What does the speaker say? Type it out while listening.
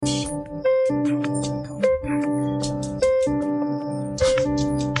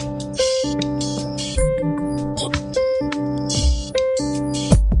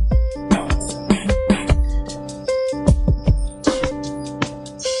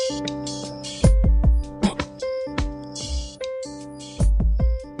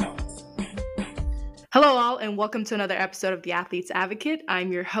welcome to another episode of The Athlete's Advocate.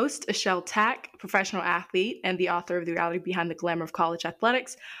 I'm your host, Ashel Tack, professional athlete and the author of The Reality Behind the Glamour of College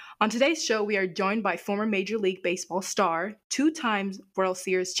Athletics. On today's show, we are joined by former Major League Baseball star, two-time World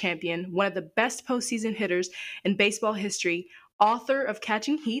Series champion, one of the best postseason hitters in baseball history, author of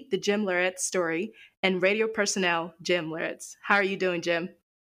Catching Heat, the Jim Leyritz story, and radio personnel, Jim Leyritz. How are you doing, Jim?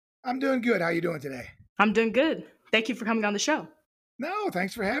 I'm doing good. How are you doing today? I'm doing good. Thank you for coming on the show. No,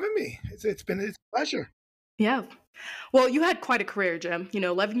 thanks for having me. It's a pleasure. Yeah. Well, you had quite a career, Jim.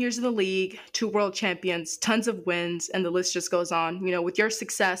 11 years in the league, two world champions, tons of wins, and the list just goes on. With your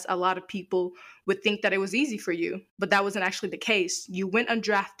success, a lot of people would think that it was easy for you, but that wasn't actually the case. You went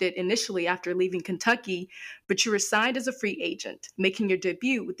undrafted initially after leaving Kentucky, but you were signed as a free agent, making your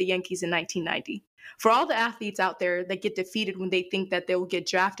debut with the Yankees in 1990. For all the athletes out there that get defeated when they think that they will get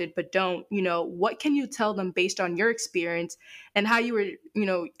drafted but don't, what can you tell them based on your experience and how you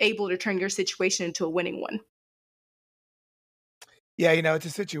were, able to turn your situation into a winning one? Yeah, it's a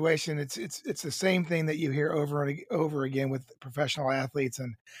situation. It's the same thing that you hear over and over again with professional athletes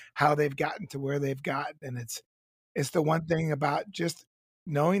and how they've gotten to where they've gotten. And it's the one thing about just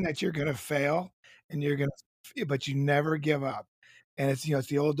knowing that you're going to fail and but you never give up. And it's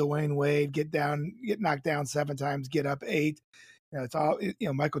the old Dwayne Wade, get knocked down 7 times, get up 8. It's all,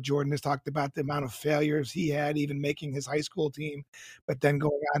 Michael Jordan has talked about the amount of failures he had, even making his high school team, but then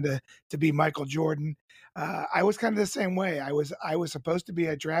going on to be Michael Jordan. I was kind of the same way. I was supposed to be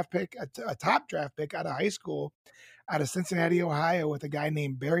a draft pick, a top draft pick out of high school, out of Cincinnati, Ohio, with a guy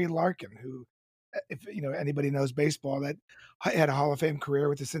named Barry Larkin, who, if anybody knows baseball, that had a Hall of Fame career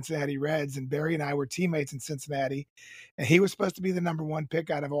with the Cincinnati Reds. And Barry and I were teammates in Cincinnati, and he was supposed to be the number 1 pick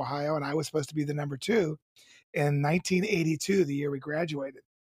out of Ohio, and I was supposed to be the number 2 in 1982, the year we graduated.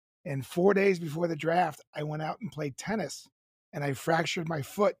 And 4 days before the draft, I went out and played tennis, and I fractured my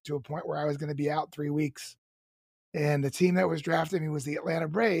foot to a point where I was going to be out 3 weeks. And the team that was drafting me was the Atlanta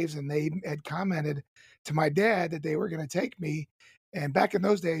Braves, and they had commented to my dad that they were going to take me. And back in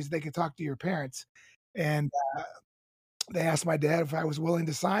those days, they could talk to your parents. And they asked my dad if I was willing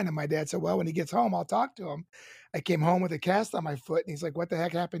to sign, and my dad said, well, when he gets home, I'll talk to him. I came home with a cast on my foot, and he's like, what the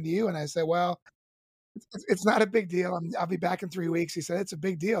heck happened to you? And I said, well, it's not a big deal. I'll be back in 3 weeks. He said, it's a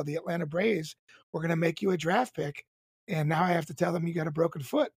big deal. The Atlanta Braves were going to make you a draft pick, and now I have to tell them you got a broken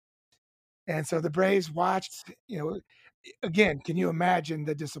foot. And so the Braves watched, again, can you imagine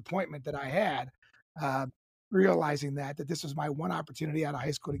the disappointment that I had, uh, realizing that this was my one opportunity out of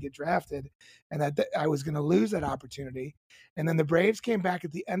high school to get drafted, and that I was going to lose that opportunity. And then the Braves came back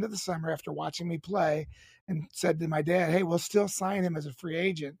at the end of the summer after watching me play and said to my dad, hey, we'll still sign him as a free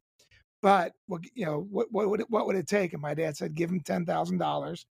agent. But what would it take? And my dad said, give him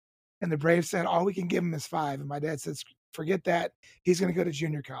 $10,000. And the Braves said, all we can give him is 5. And my dad said, forget that. He's going to go to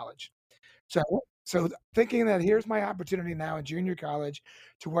junior college. So thinking that here's my opportunity now in junior college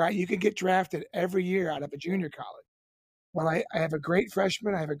to where you can get drafted every year out of a junior college. Well, I have a great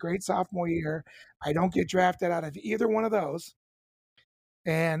freshman. I have a great sophomore year. I don't get drafted out of either one of those.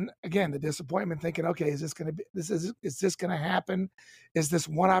 And again, the disappointment thinking, okay, is this going to happen? Is this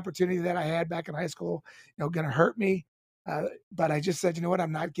one opportunity that I had back in high school, going to hurt me? But I just said, you know what?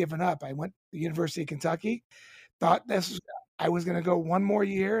 I'm not giving up. I went to the University of Kentucky, thought I was going to go one more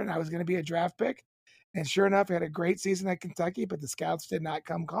year and I was going to be a draft pick. And sure enough, I had a great season at Kentucky, but the scouts did not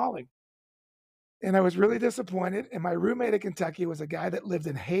come calling. And I was really disappointed. And my roommate at Kentucky was a guy that lived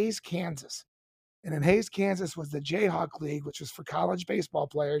in Hays, Kansas. And in Hays, Kansas was the Jayhawk League, which was for college baseball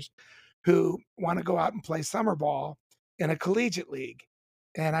players who want to go out and play summer ball in a collegiate league.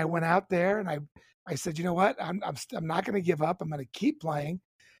 And I went out there and I said, you know what? I'm not going to give up. I'm going to keep playing.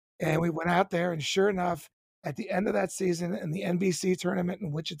 And we went out there, and sure enough, at the end of that season in the NBC tournament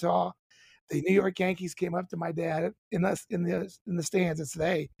in Wichita, the New York Yankees came up to my dad in the stands and said,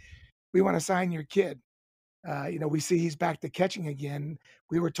 hey, we want to sign your kid. We see he's back to catching again.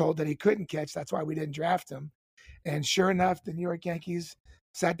 We were told that he couldn't catch. That's why we didn't draft him. And sure enough, the New York Yankees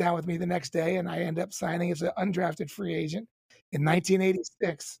sat down with me the next day, and I ended up signing as an undrafted free agent in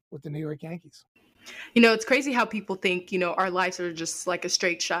 1986 with the New York Yankees. It's crazy how people think, our lives are just like a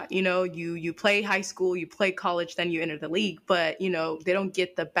straight shot. You play high school, you play college, then you enter the league, but, they don't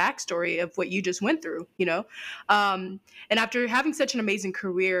get the backstory of what you just went through. And after having such an amazing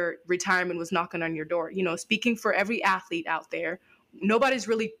career, retirement was knocking on your door. Speaking for every athlete out there, nobody's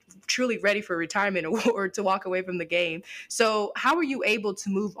really truly ready for retirement or to walk away from the game. So how were you able to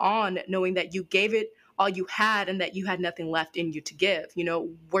move on knowing that you gave it all you had and that you had nothing left in you to give?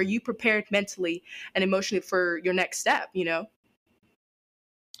 Were you prepared mentally and emotionally for your next step?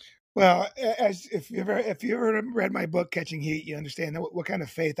 Well, as if you ever read my book Catching Heat, you understand what kind of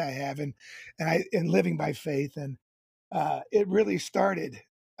faith I have, and living by faith, and it really started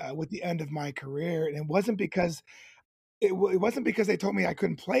with the end of my career, and it wasn't because they told me I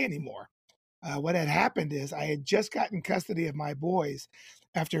couldn't play anymore. What had happened is I had just gotten custody of my boys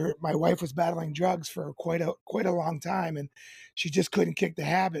after my wife was battling drugs for quite a long time, and she just couldn't kick the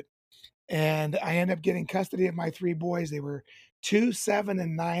habit. And I ended up getting custody of my 3 boys. They were 2, 7,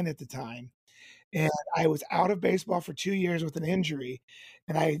 and 9 at the time, and I was out of baseball for 2 years with an injury,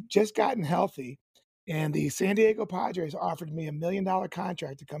 and I had just gotten healthy, and the San Diego Padres offered me $1,000,000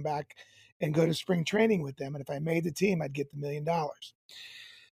 contract to come back and go to spring training with them, and if I made the team, I'd get the $1,000,000.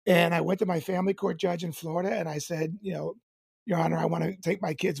 And I went to my family court judge in Florida, and I said, "Your Honor, I wanna take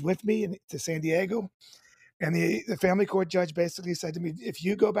my kids with me to San Diego." And the family court judge basically said to me, "If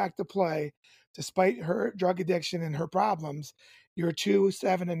you go back to play, despite her drug addiction and her problems, your 2,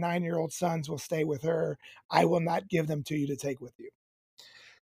 7, and 9-year-old sons will stay with her. I will not give them to you to take with you."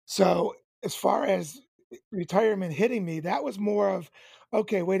 So, as far as retirement hitting me, that was more of,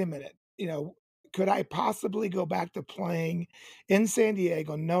 "Okay, wait a minute, could I possibly go back to playing in San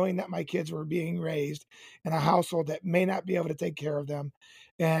Diego knowing that my kids were being raised in a household that may not be able to take care of them?"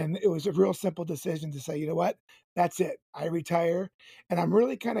 And it was a real simple decision to say, "You know what? That's it. I retire." And I'm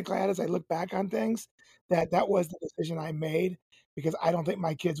really kinda glad as I look back on things that that was the decision I made because I don't think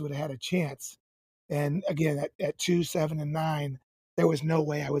my kids would have had a chance. And again, at 2, 7, and 9, there was no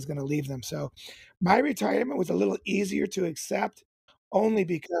way I was gonna leave them, so my retirement was a little easier to accept only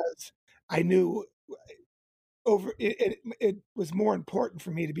because I knew it was more important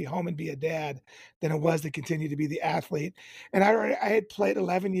for me to be home and be a dad than it was to continue to be the athlete, and I had played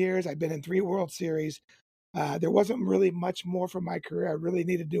 11 years, I'd been in 3 World Series, there wasn't really much more for my career I really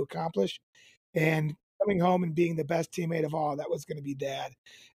needed to accomplish, and coming home and being the best teammate of all, that was gonna be dad,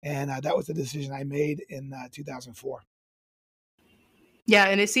 and, that was the decision I made in, 2004. Yeah,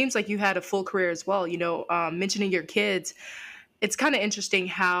 and it seems like you had a full career as well. Mentioning your kids, it's kind of interesting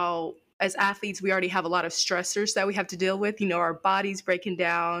how as athletes we already have a lot of stressors that we have to deal with, our bodies breaking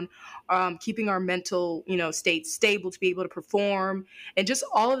down, keeping our mental state stable to be able to perform, and just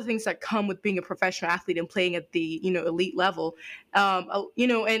all of the things that come with being a professional athlete and playing at the elite level. And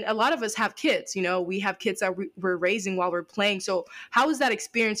a lot of us have kids. We have kids that we're raising while we're playing. So how was that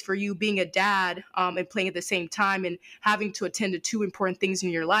experience for you being a dad, and playing at the same time, and having to attend to two important things in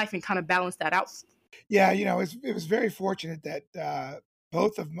your life and kind of balance that out? Yeah, it was very fortunate that,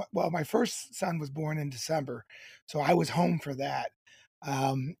 my first son was born in December, so I was home for that.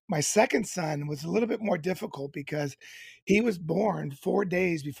 My second son was a little bit more difficult because he was born 4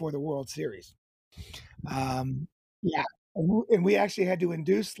 days before the World Series. Um, yeah, and we actually had to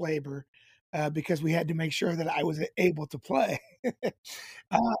induce labor, because we had to make sure that I was able to play.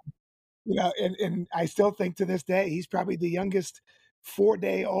 Uh, and I still think to this day, he's probably the youngest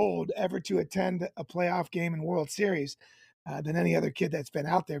 4-day-old ever to attend a playoff game in World Series, than any other kid that's been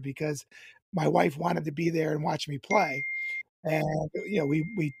out there because my wife wanted to be there and watch me play. And,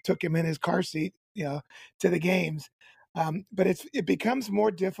 we took him in his car seat, to the games. But it becomes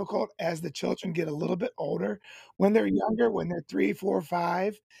more difficult as the children get a little bit older. When they're younger, when they're 3, 4,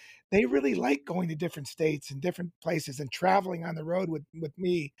 5, they really like going to different states and different places and traveling on the road with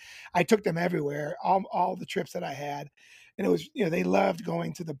me. I took them everywhere, all the trips that I had. And it was, they loved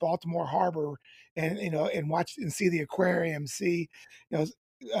going to the Baltimore Harbor and watch and see the aquarium, you know,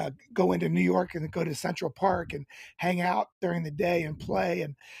 go into New York and go to Central Park and hang out during the day and play.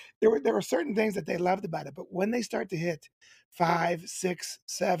 And there were certain things that they loved about it. But when they start to hit 5, 6,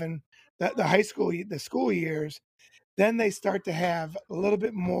 7, the school years, then they start to have a little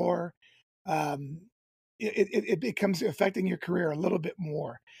bit more, um, it becomes affecting your career a little bit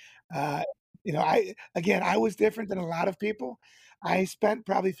more. Uh, I was different than a lot of people. I spent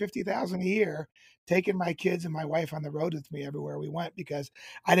probably 50,000 a year taking my kids and my wife on the road with me everywhere we went because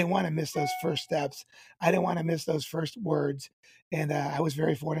I didn't wanna miss those first steps. I didn't wanna miss those first words, and, I was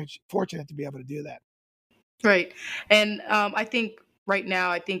very fortunate to be able to do that. Right. And I think right now,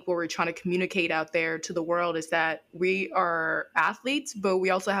 I think what we're trying to communicate out there to the world is that we are athletes, but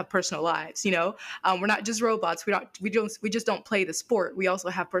we also have personal lives. We're not just robots. We just don't play the sport. We also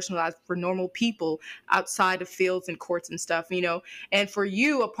have personal lives for normal people outside of fields and courts and stuff. And for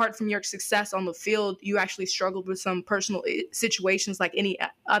you, apart from your success on the field, you actually struggled with some personal situations like any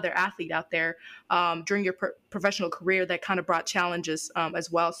other athlete out there, during your professional career that kind of brought challenges,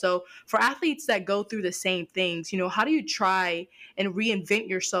 as well. So for athletes that go through the same things, how do you try and reinvent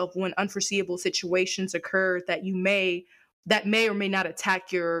yourself when unforeseeable situations occur that may or may not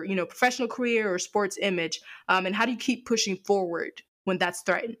attack your professional career or sports image, and how do you keep pushing forward? when that's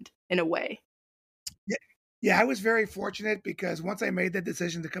threatened in a way. Yeah, yeah, I was very fortunate because once I made that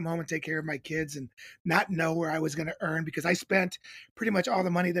decision to come home and take care of my kids and not know where I was gonna earn because I spent pretty much all the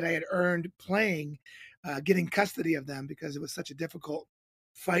money that I had earned playing, getting custody of them because it was such a difficult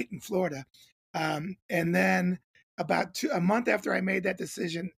fight in Florida. And then about a month after I made that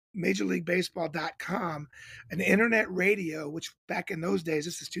decision, MajorLeagueBaseball.com, an internet radio, which back in those days,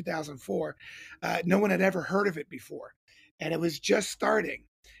 this is 2004, no one had ever heard of it before, and it was just starting,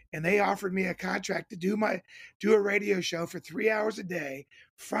 and they offered me a contract to do a radio show for 3 hours a day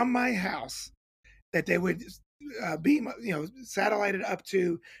from my house that they would beam, satellited up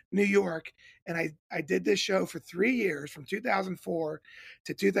to New York. And I did this show for 3 years from 2004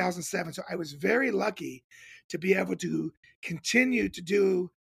 to 2007. So I was very lucky to be able to continue to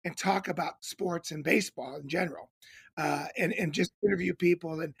do and talk about sports and baseball in general, and just interview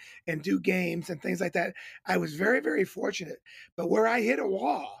people and do games and things like that. I was very, very fortunate. But where I hit a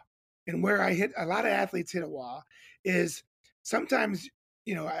wall and where I hit a lot of athletes hit a wall is sometimes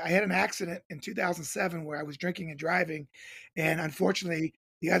I had an accident in 2007 where I was drinking and driving, and unfortunately,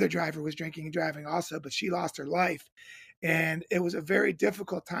 the other driver was drinking and driving also, but she lost her life. And it was a very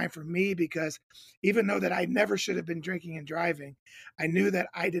difficult time for me because even though that I never should have been drinking and driving, I knew that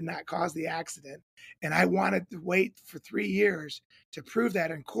I did not cause the accident. And I wanted to wait for 3 years to prove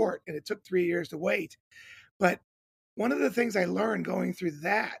that in court. And it took 3 years to wait. But one of the things I learned going through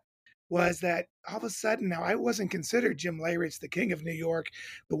that was that all of a sudden now I wasn't considered Jim Leyritz, the king of New York,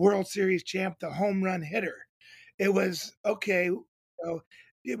 the World Series champ, the home run hitter. It was okay.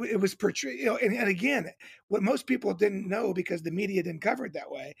 It was portrayed, and again, what most people didn't know because the media didn't cover it that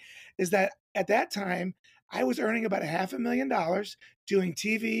way is that at that time I was earning about $500,000 doing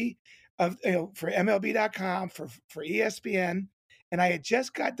TV for MLB.com for ESPN, and I had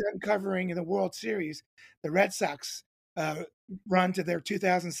just got done covering in the World Series the Red Sox uh, run to their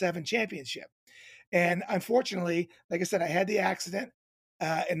 2007 championship. And unfortunately, like I said, I had the accident.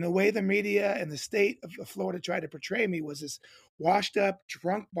 And the way the media and the state of Florida tried to portray me was this washed up,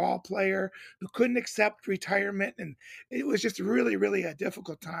 drunk ball player who couldn't accept retirement. And it was just really, really a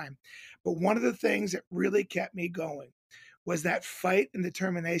difficult time. But one of the things that really kept me going was that fight and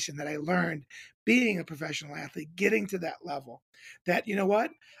determination that I learned being a professional athlete, getting to that level. That, you know what?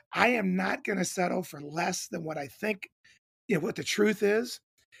 I am not going to settle for less than what I think, what the truth is,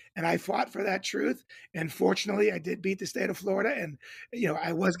 and I fought for that truth. And fortunately, I did beat the state of Florida, and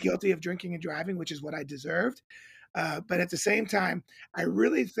I was guilty of drinking and driving, which is what I deserved. But at the same time, I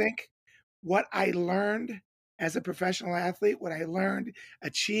really think what I learned as a professional athlete, what I learned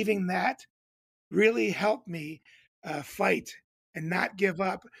achieving that, really helped me fight and not give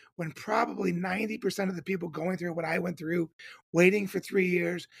up when probably 90% of the people going through what I went through, waiting for 3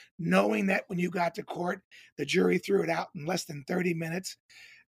 years, knowing that when you got to court, the jury threw it out in less than 30 minutes,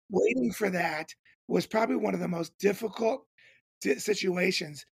 waiting for that was probably one of the most difficult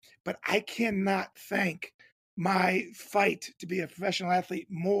situations, but I cannot thank my fight to be a professional athlete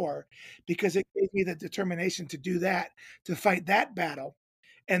more because it gave me the determination to do that, to fight that battle.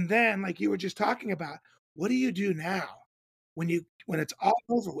 And then, like you were just talking about, what do you do now when it's all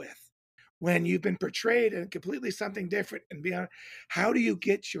over with? When you've been portrayed in completely something different and beyond, how do you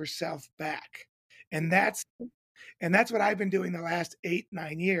get yourself back? And that's what I've been doing the last 8,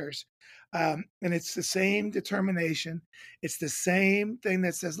 9 years. And it's the same determination. It's the same thing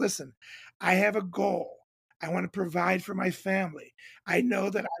that says, listen, I have a goal. I want to provide for my family. I know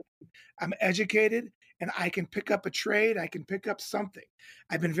that I'm educated and I can pick up a trade. I can pick up something.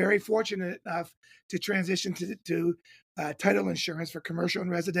 I've been very fortunate enough to transition to title insurance for commercial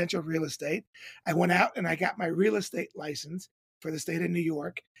and residential real estate. I went out and I got my real estate license for the state of New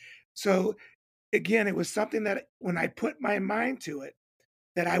York. So again, it was something that when I put my mind to it,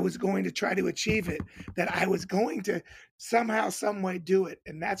 that I was going to try to achieve it, that I was going to somehow, some way do it.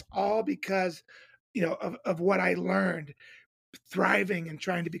 And that's all because, of what I learned thriving and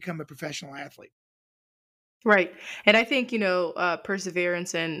trying to become a professional athlete. Right. And I think,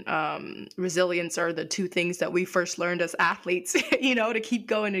 perseverance and resilience are the two things that we first learned as athletes, to keep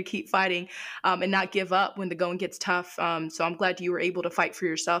going and keep fighting, and not give up when the going gets tough. So I'm glad you were able to fight for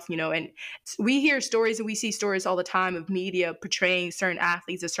yourself, and we hear stories and we see stories all the time of media portraying certain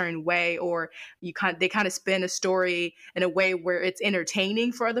athletes a certain way, or they kind of spin a story in a way where it's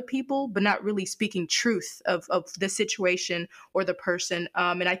entertaining for other people, but not really speaking truth of the situation or the person.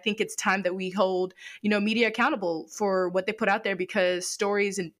 And I think it's time that we hold, media accountable for what they put out there, because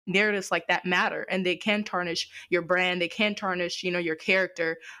stories and narratives like that matter, and they can tarnish your brand. They can tarnish, your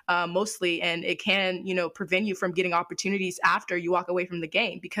character, mostly, and it can, prevent you from getting opportunities after you walk away from the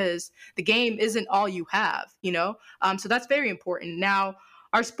game, because the game isn't all you have. So that's very important. Now,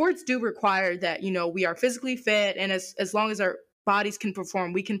 our sports do require that we are physically fit, and as long as our bodies can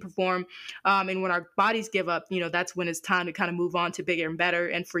perform, we can perform. And when our bodies give up, that's when it's time to kind of move on to bigger and better.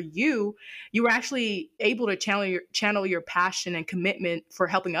 And for you, you were actually able to channel your passion and commitment for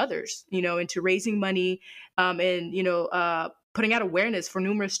helping others, into raising money, and putting out awareness for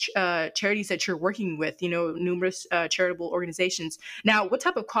numerous charities that you're working with, numerous charitable organizations. Now, what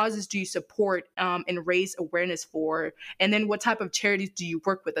type of causes do you support, and raise awareness for? And then what type of charities do you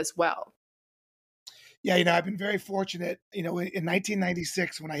work with as well? Yeah, I've been very fortunate. In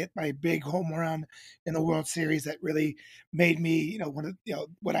 1996, when I hit my big home run in the World Series, that really made me,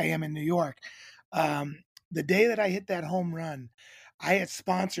 what I am in New York. The day that I hit that home run, I had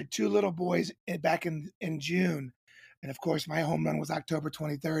sponsored two little boys back in June. And of course, my home run was October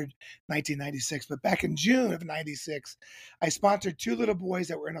 23rd, 1996. But back in June of 96, I sponsored two little boys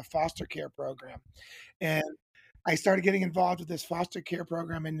that were in a foster care program. And I started getting involved with this foster care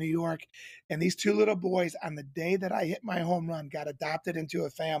program in New York, and these two little boys, on the day that I hit my home run, got adopted into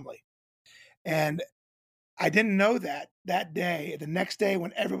a family. And I didn't know that day. The next day,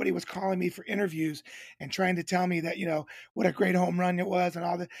 when everybody was calling me for interviews and trying to tell me that, what a great home run it was and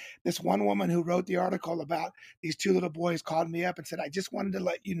all that, this one woman who wrote the article about these two little boys called me up and said, "I just wanted to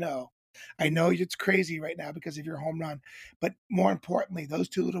let you know. I know it's crazy right now because of your home run, but more importantly, those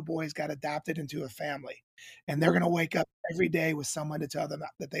two little boys got adopted into a family, and they're going to wake up every day with someone to tell them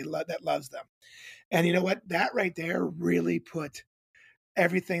that that loves them." And you know what? That right there really put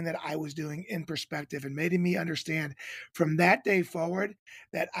everything that I was doing in perspective and made me understand from that day forward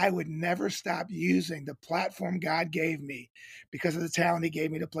that I would never stop using the platform God gave me because of the talent He gave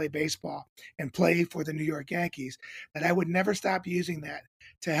me to play baseball and play for the New York Yankees, that I would never stop using that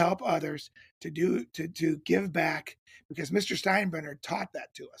to help others, to give back, because Mr. Steinbrenner taught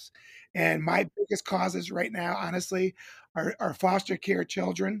that to us. And my biggest causes right now, honestly, are foster care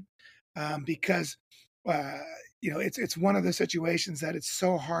children, because uh, it's one of the situations that it's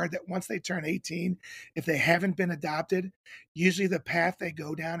so hard that once they turn 18, if they haven't been adopted, usually the path they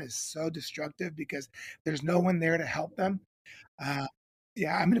go down is so destructive because there's no one there to help them. Uh,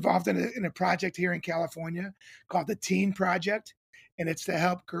 yeah, I'm involved in a project here in California called the Teen Project, and it's to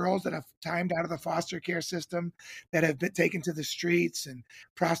help girls that have timed out of the foster care system, that have been taken to the streets and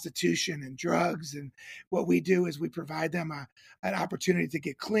prostitution and drugs. And what we do is we provide them an opportunity to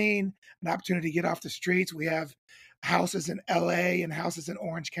get clean, an opportunity to get off the streets. We have houses in LA and houses in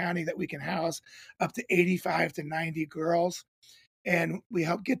Orange County that we can house up to 85 to 90 girls, and we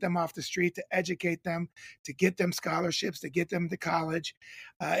help get them off the street, to educate them, to get them scholarships, to get them to college.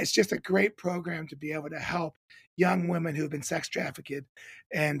 It's just a great program to be able to help young women who have been sex trafficked,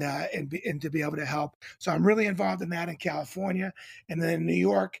 and to be able to help. So I'm really involved in that in California, and then in New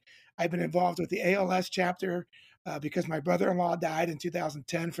York, I've been involved with the ALS chapter. Because my brother-in-law died in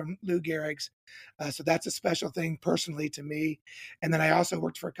 2010 from Lou Gehrig's, so that's a special thing personally to me. And then I also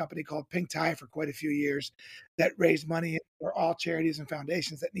worked for a company called Pink Tie for quite a few years, that raised money for all charities and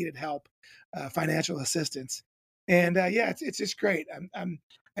foundations that needed help, financial assistance. And yeah, it's just great.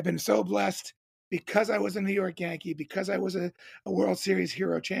 I've been so blessed because I was a New York Yankee, because I was a World Series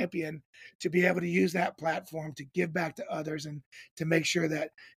hero champion, to be able to use that platform to give back to others and to make sure that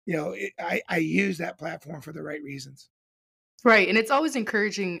I use that platform for the right reasons. Right. And it's always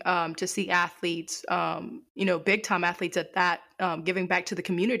encouraging, to see athletes, big time athletes at that, giving back to the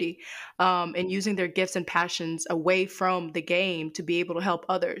community, and using their gifts and passions away from the game to be able to help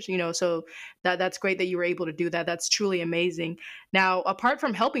others. So that's great that you were able to do that. That's truly amazing. Now, apart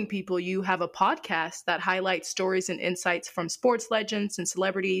from helping people, you have a podcast that highlights stories and insights from sports legends and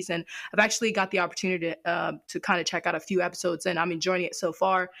celebrities. And I've actually got the opportunity to kind of check out a few episodes, and I'm enjoying it so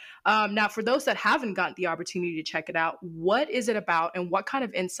far. Now, for those that haven't gotten the opportunity to check it out, what is it about, and what kind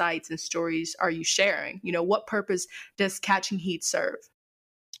of insights and stories are you sharing? What purpose does Catching Heat serve?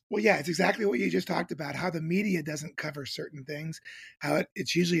 Well, yeah, it's exactly what you just talked about, how the media doesn't cover certain things, how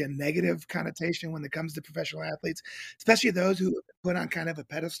it's usually a negative connotation when it comes to professional athletes, especially those who are put on kind of a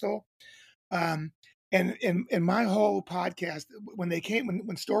pedestal. Um, and my whole podcast,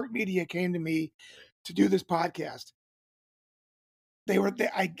 when Stork Media came to me to do this podcast,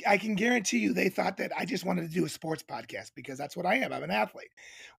 I can guarantee you they thought that I just wanted to do a sports podcast because that's what I am. I'm an athlete.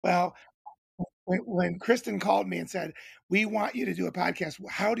 Well, when Kristen called me and said, "We want you to do a podcast,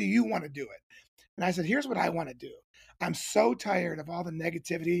 how do you want to do it?" And I said, "Here's what I want to do. I'm so tired of all the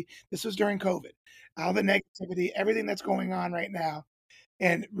negativity. This was during COVID. All the negativity, everything that's going on right now,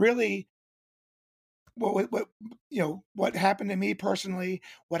 and really what what happened to me personally,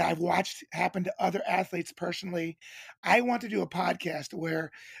 what I've watched happen to other athletes personally. I want to do a podcast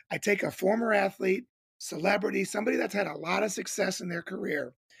where I take a former athlete, celebrity, somebody that's had a lot of success in their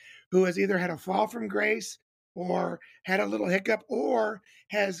career, who has either had a fall from grace or had a little hiccup or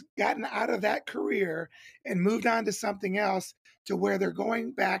has gotten out of that career and moved on to something else, to where they're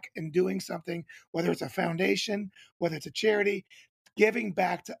going back and doing something, whether it's a foundation, whether it's a charity, giving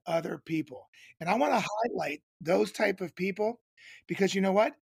back to other people. And I want to highlight those type of people, because you know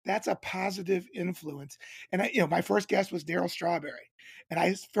what? That's a positive influence. And my first guest was Daryl Strawberry.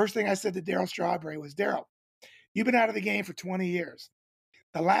 And first thing I said to Daryl Strawberry was, Daryl, you've been out of the game for 20 years.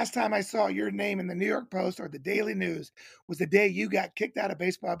 The last time I saw your name in the New York Post or the Daily News was the day you got kicked out of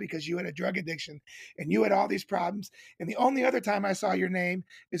baseball because you had a drug addiction and you had all these problems. And the only other time I saw your name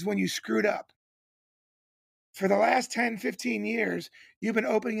is when you screwed up. For the last 10, 15 years, you've been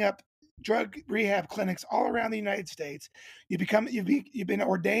opening up drug rehab clinics all around the United States. You've been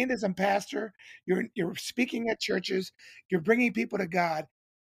ordained as a pastor. You're speaking at churches. You're bringing people to God.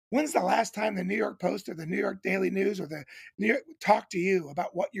 When's the last time the New York Post or the New York Daily News or the New York talked to you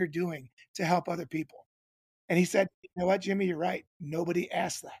about what you're doing to help other people? And he said, "You know what, Jimmy, you're right. Nobody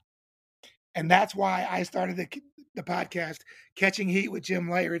asked that." And that's why I started the podcast, Catching Heat with Jim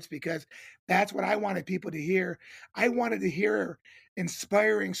Leyritz, because that's what I wanted people to hear. I wanted to hear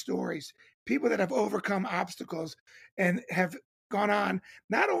inspiring stories, people that have overcome obstacles and have gone on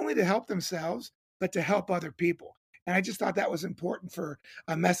not only to help themselves, but to help other people. And I just thought that was important for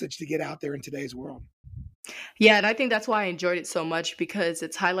a message to get out there in today's world. Yeah, and I think that's why I enjoyed it so much, because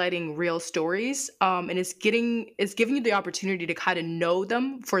it's highlighting real stories, and it's giving you the opportunity to kind of know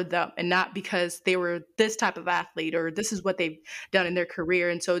them for them, and not because they were this type of athlete or this is what they've done in their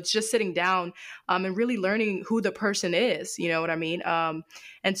career. And so it's just sitting down, and really learning who the person is. You know what I mean?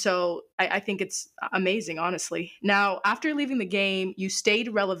 And so I think it's amazing, honestly. Now, after leaving the game, you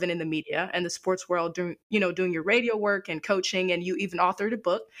stayed relevant in the media and the sports world, doing your radio work and coaching, and you even authored a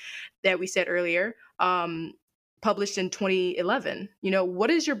book that we said earlier, published in 2011. What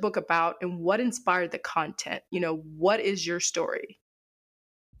is your book about and what inspired the content? What is your story?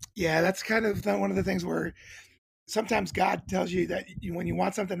 Yeah, that's kind of one of the things where sometimes God tells you that when you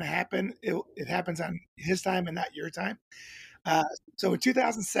want something to happen, it happens on His time and not your time. Uh, so in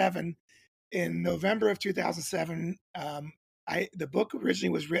 2007, in November of 2007, the book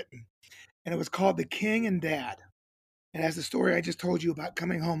originally was written, and it was called The King and Dad. And as the story I just told you about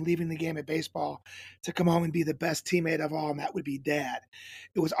coming home, leaving the game of baseball to come home and be the best teammate of all, and that would be Dad.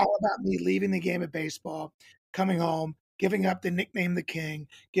 It was all about me leaving the game of baseball, coming home, giving up the nickname The King,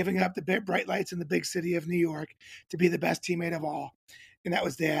 giving up the bright lights in the big city of New York to be the best teammate of all. And that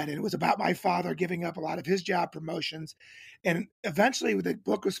was Dad. And it was about my father giving up a lot of his job promotions. And eventually, the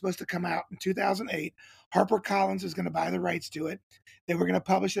book was supposed to come out in 2008. HarperCollins was going to buy the rights to it. They were going to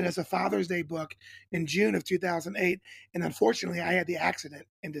publish it as a Father's Day book in June of 2008. And unfortunately, I had the accident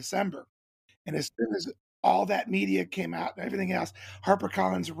in December. And as soon as all that media came out and everything else,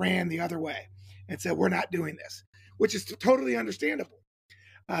 HarperCollins ran the other way and said, "We're not doing this," which is totally understandable.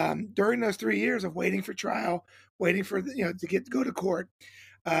 During those 3 years of waiting for trial, waiting for to go to court,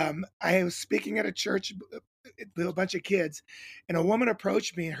 I was speaking at a church with a bunch of kids, and a woman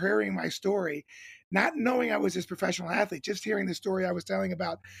approached me, hearing my story, not knowing I was this professional athlete, just hearing the story I was telling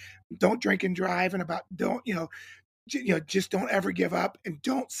about don't drink and drive, and about don't just don't ever give up and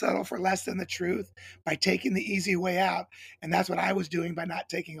don't settle for less than the truth by taking the easy way out. And that's what I was doing by not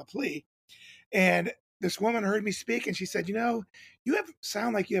taking a plea. And this woman heard me speak and she said, you have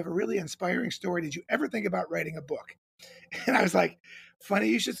sound like you have a really inspiring story. Did you ever think about writing a book? And I was like, funny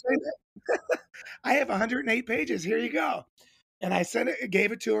you should say that. I have 108 pages. Here you go. And I sent it,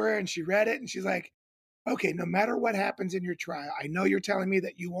 gave it to her, and she read it, and she's like, okay, no matter what happens in your trial, I know you're telling me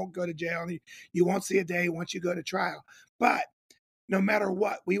that you won't go to jail and you won't see a day once you go to trial. But no matter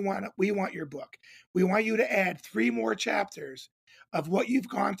what, we want your book. We want you to add 3 more chapters of what you've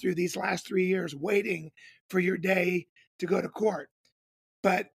gone through these last 3 years waiting for your day to go to court.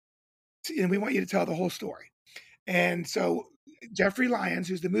 But we want you to tell the whole story. And so Jeffrey Lyons,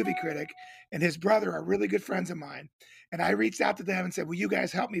 who's the movie critic, and his brother are really good friends of mine. And I reached out to them and said, "Will you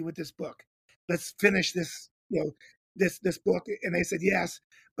guys help me with this book? Let's finish this book." And they said, "Yes,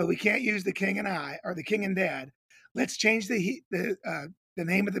 but we can't use The King and I, or The King and Dad. Let's change the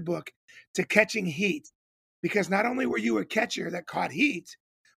name of the book to Catching Heat, because not only were you a catcher that caught heat,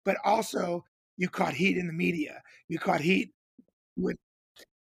 but also you caught heat in the media. You caught heat with."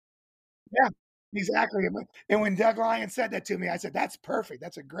 Yeah. Exactly, and when Doug Lyon said that to me, I said, "That's perfect,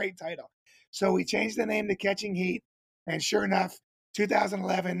 that's a great title." So we changed the name to Catching Heat, and sure enough,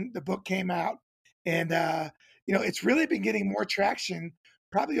 2011, the book came out, and, it's really been getting more traction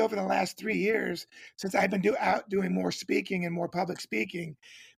probably over the last 3 years since I've been out doing more speaking and more public speaking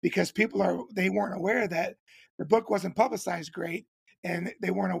because they weren't aware that the book wasn't publicized great, and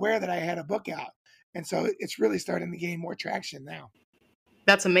they weren't aware that I had a book out, and so it's really starting to gain more traction now.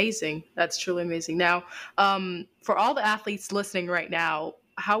 That's amazing. That's truly amazing. Now, for all the athletes listening right now,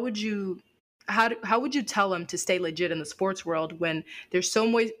 how would you tell them to stay legit in the sports world when there's so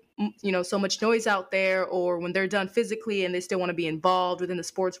much noise out there, or when they're done physically and they still want to be involved within the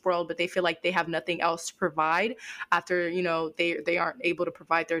sports world, but they feel like they have nothing else to provide after they aren't able to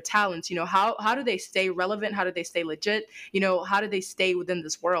provide their talents. How do they stay relevant? How do they stay legit? How do they stay within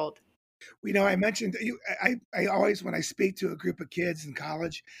this world? I mentioned I always when I speak to a group of kids in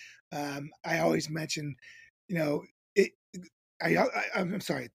college, I always mention, you know, it I'm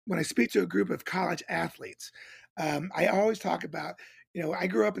sorry, when I speak to a group of college athletes, I always talk about, I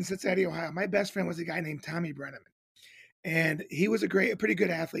grew up in Cincinnati, Ohio. My best friend was a guy named Tommy Brenneman, and he was a pretty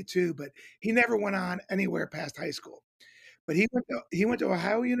good athlete too, but he never went on anywhere past high school. But he went to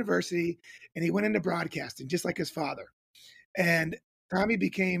Ohio University, and he went into broadcasting just like his father. And Tommy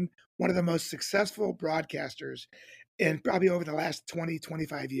became one of the most successful broadcasters in probably over the last 20,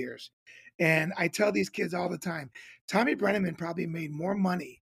 25 years. And I tell these kids all the time, Tommy Brenneman probably made more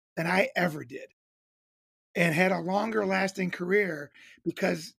money than I ever did and had a longer lasting career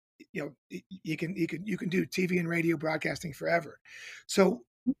because you can do TV and radio broadcasting forever. So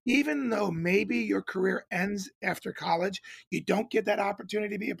even though maybe your career ends after college, you don't get that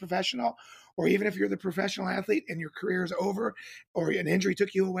opportunity to be a professional, or even if you're the professional athlete and your career is over, or an injury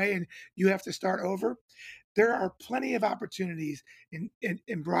took you away and you have to start over, there are plenty of opportunities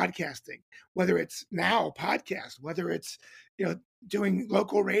in broadcasting, whether it's now podcast, whether it's doing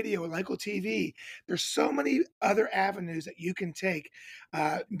local radio, local TV. There's so many other avenues that you can take,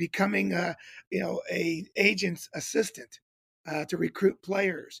 becoming a agent's assistant to recruit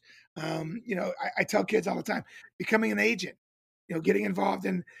players. I tell kids all the time, becoming an agent, getting involved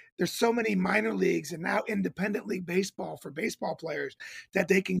in. There's so many minor leagues and now independent league baseball for baseball players that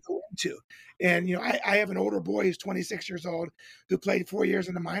they can go into. And I have an older boy who's 26 years old who played 4 years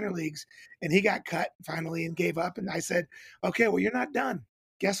in the minor leagues, and he got cut finally and gave up. And I said, "Okay, well, you're not done.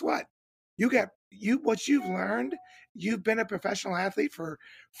 Guess what? What you've learned. You've been a professional athlete for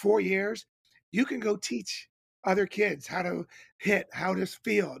 4 years. You can go teach other kids how to hit, how to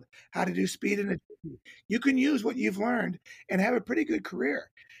field, how to do speed and agility. You can use what you've learned and have a pretty good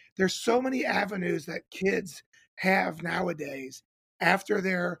career." There's so many avenues that kids have nowadays after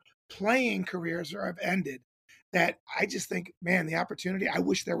their playing careers have ended that I just think, man, the opportunity, I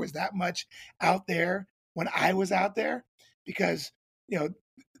wish there was that much out there when I was out there because, you know,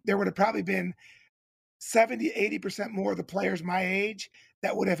 there would have probably been 70, 80% more of the players my age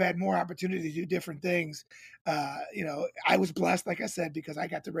that would have had more opportunity to do different things. I was blessed, like I said, because I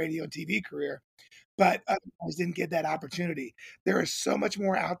got the radio and TV career, but others didn't get that opportunity. There is so much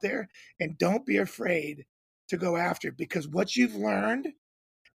more out there, and don't be afraid to go after it because what you've learned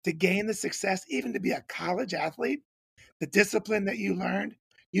to gain the success, even to be a college athlete, the discipline that you learned,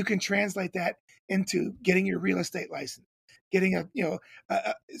 you can translate that into getting your real estate license, getting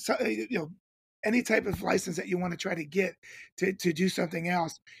any type of license that you want to try to get to do something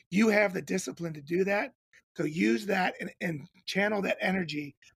else. You have the discipline to do that. So use that and channel that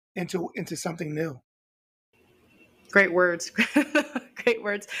energy into something new. Great words. Great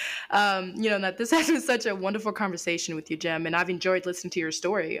words. That this has been such a wonderful conversation with you, Jim, and I've enjoyed listening to your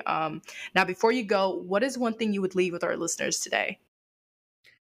story. Now, before you go, what is one thing you would leave with our listeners today?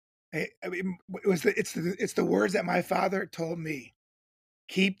 I mean, it's the words that my father told me.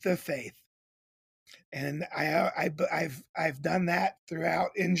 Keep the faith. And I've done that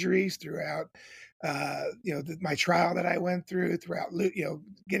throughout injuries, throughout my trial that I went throughout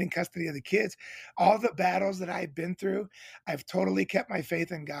getting custody of the kids, all the battles that I've been through. I've totally kept my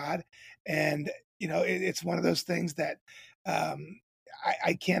faith in God, and it's one of those things that um,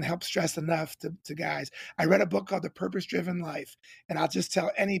 I can't help stress enough to guys. I read a book called The Purpose Driven Life, and I'll just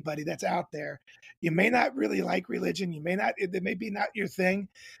tell anybody that's out there, you may not really like religion, it may be not your thing,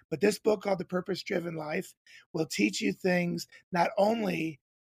 but this book called The Purpose Driven Life will teach you things not only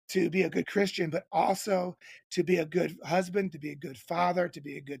to be a good Christian, but also to be a good husband, to be a good father, to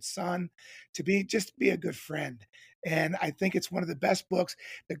be a good son, be a good friend. And I think it's one of the best books.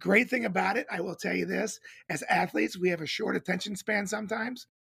 The great thing about it, I will tell you this, as athletes, we have a short attention span sometimes.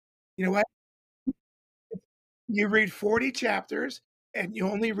 You know what? You read 40 chapters and you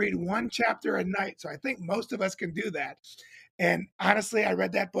only read one chapter a night. So I think most of us can do that. And honestly, I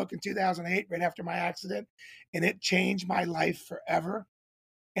read that book in 2008, right after my accident, and it changed my life forever.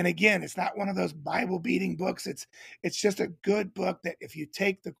 And again, it's not one of those Bible beating books. It's just a good book that if you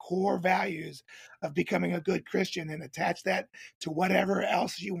take the core values of becoming a good Christian and attach that to whatever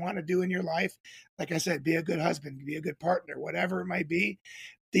else you want to do in your life, like I said, be a good husband, be a good partner, whatever it might be,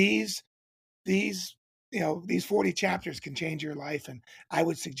 these these these 40 chapters can change your life. And I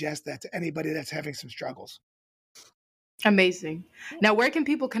would suggest that to anybody that's having some struggles. Amazing. Now, where can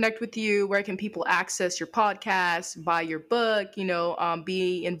people connect with you? Where can people access your podcast, buy your book,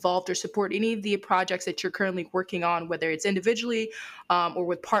 be involved or support any of the projects that you're currently working on, whether it's individually or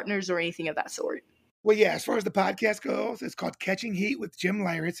with partners or anything of that sort? Well, yeah, as far as the podcast goes, it's called Catching Heat with Jim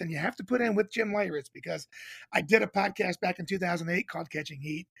Leyritz, and you have to put in with Jim Leyritz because I did a podcast back in 2008 called Catching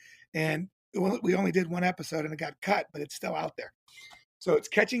Heat, and we only did one episode and it got cut, but it's still out there. So it's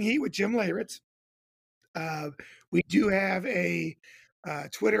Catching Heat with Jim Leyritz. We do have a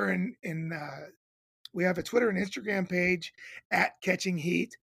Twitter and we have a Twitter and Instagram page at Catching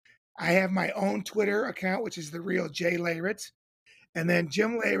Heat. I have my own Twitter account, which is the real Jay Leyritz. And then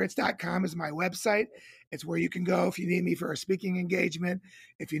jimleyritz.com is my website. It's where you can go if you need me for a speaking engagement,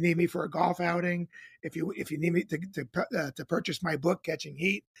 if you need me for a golf outing, if you need me to purchase my book, Catching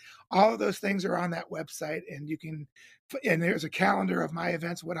Heat. All of those things are on that website, and and there's a calendar of my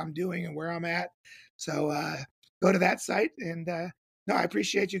events, what I'm doing and where I'm at. So go to that site, and no, I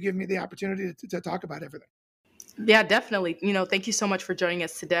appreciate you giving me the opportunity to talk about everything. Yeah, definitely. Thank you so much for joining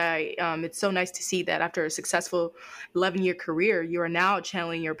us today. It's so nice to see that after a successful 11-year career, you are now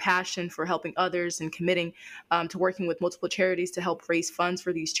channeling your passion for helping others and committing to working with multiple charities to help raise funds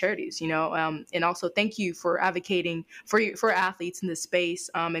for these charities. And also thank you for advocating for athletes in this space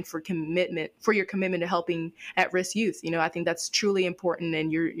and for your commitment to helping at-risk youth. I think that's truly important,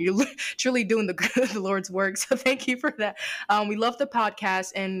 and you're truly doing the Lord's work. So thank you for that. We love the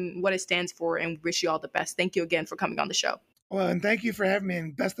podcast and what it stands for, and wish you all the best. Thank you again for coming on the show. Well, and thank you for having me,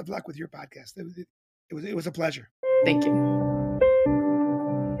 and best of luck with your podcast. It was a pleasure. Thank you.